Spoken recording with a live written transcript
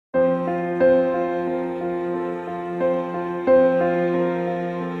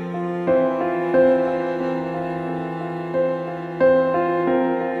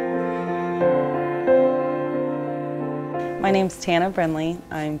Tana Brinley.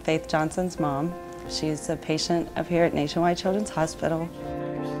 I'm Faith Johnson's mom. She's a patient up here at Nationwide Children's Hospital.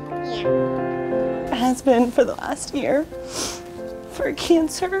 Yeah. Has been for the last year for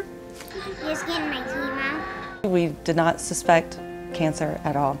cancer. Just getting my chemo. We did not suspect cancer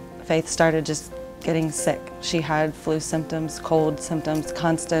at all. Faith started just getting sick. She had flu symptoms, cold symptoms,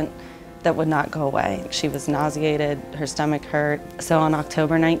 constant, that would not go away. She was nauseated, her stomach hurt. So on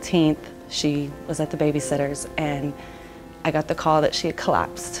October 19th, she was at the babysitter's and I got the call that she had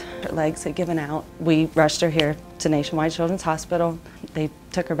collapsed. Her legs had given out. We rushed her here to Nationwide Children's Hospital. They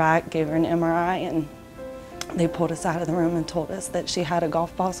took her back, gave her an MRI, and they pulled us out of the room and told us that she had a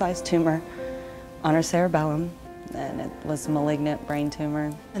golf ball-sized tumor on her cerebellum, and it was a malignant brain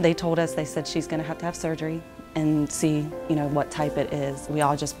tumor. And they told us, they said she's gonna have to have surgery and see, what type it is. We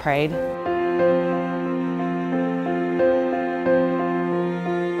all just prayed.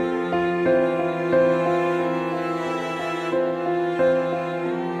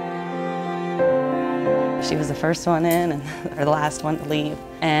 She was the first one in and or the last one to leave.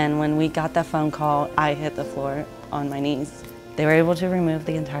 And when we got that phone call, I hit the floor on my knees. They were able to remove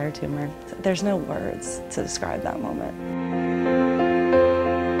the entire tumor. There's no words to describe that moment.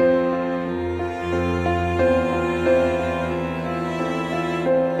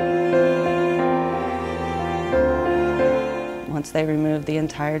 Once they removed the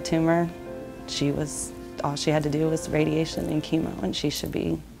entire tumor, all she had to do was radiation and chemo, and she should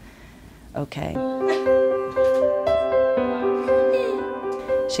be okay.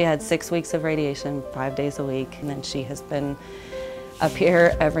 She had 6 weeks of radiation, 5 days a week, and then she has been up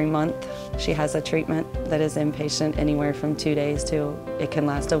here every month. She has a treatment that is inpatient anywhere from 2 days to it can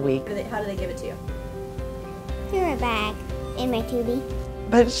last a week. How do they give it to you? Through my bag in my tubie.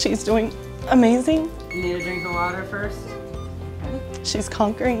 But she's doing amazing. You need a drink of water first? She's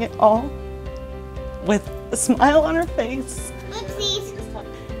conquering it all with a smile on her face. Oopsies.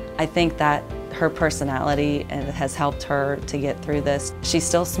 I think that her personality has helped her to get through this. She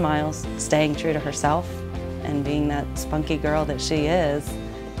still smiles, staying true to herself and being that spunky girl that she is.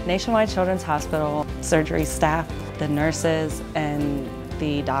 Nationwide Children's Hospital surgery staff, the nurses and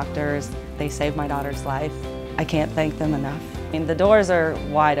the doctors, they saved my daughter's life. I can't thank them enough. The doors are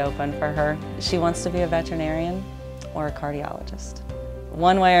wide open for her. She wants to be a veterinarian or a cardiologist.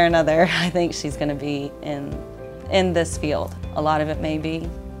 One way or another, I think she's going to be in this field. A lot of it may be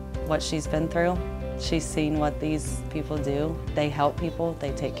what she's been through. She's seen what these people do. They help people,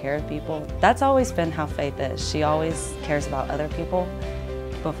 they take care of people. That's always been how Faith is. She always cares about other people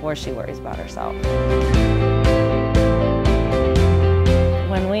before she worries about herself.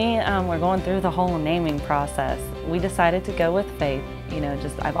 When we were going through the whole naming process, we decided to go with Faith.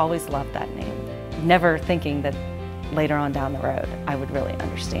 I've always loved that name. Never thinking that later on down the road, I would really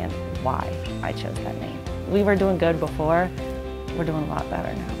understand why I chose that name. We were doing good before, we're doing a lot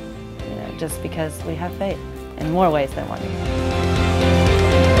better now. Just because we have faith in more ways than one.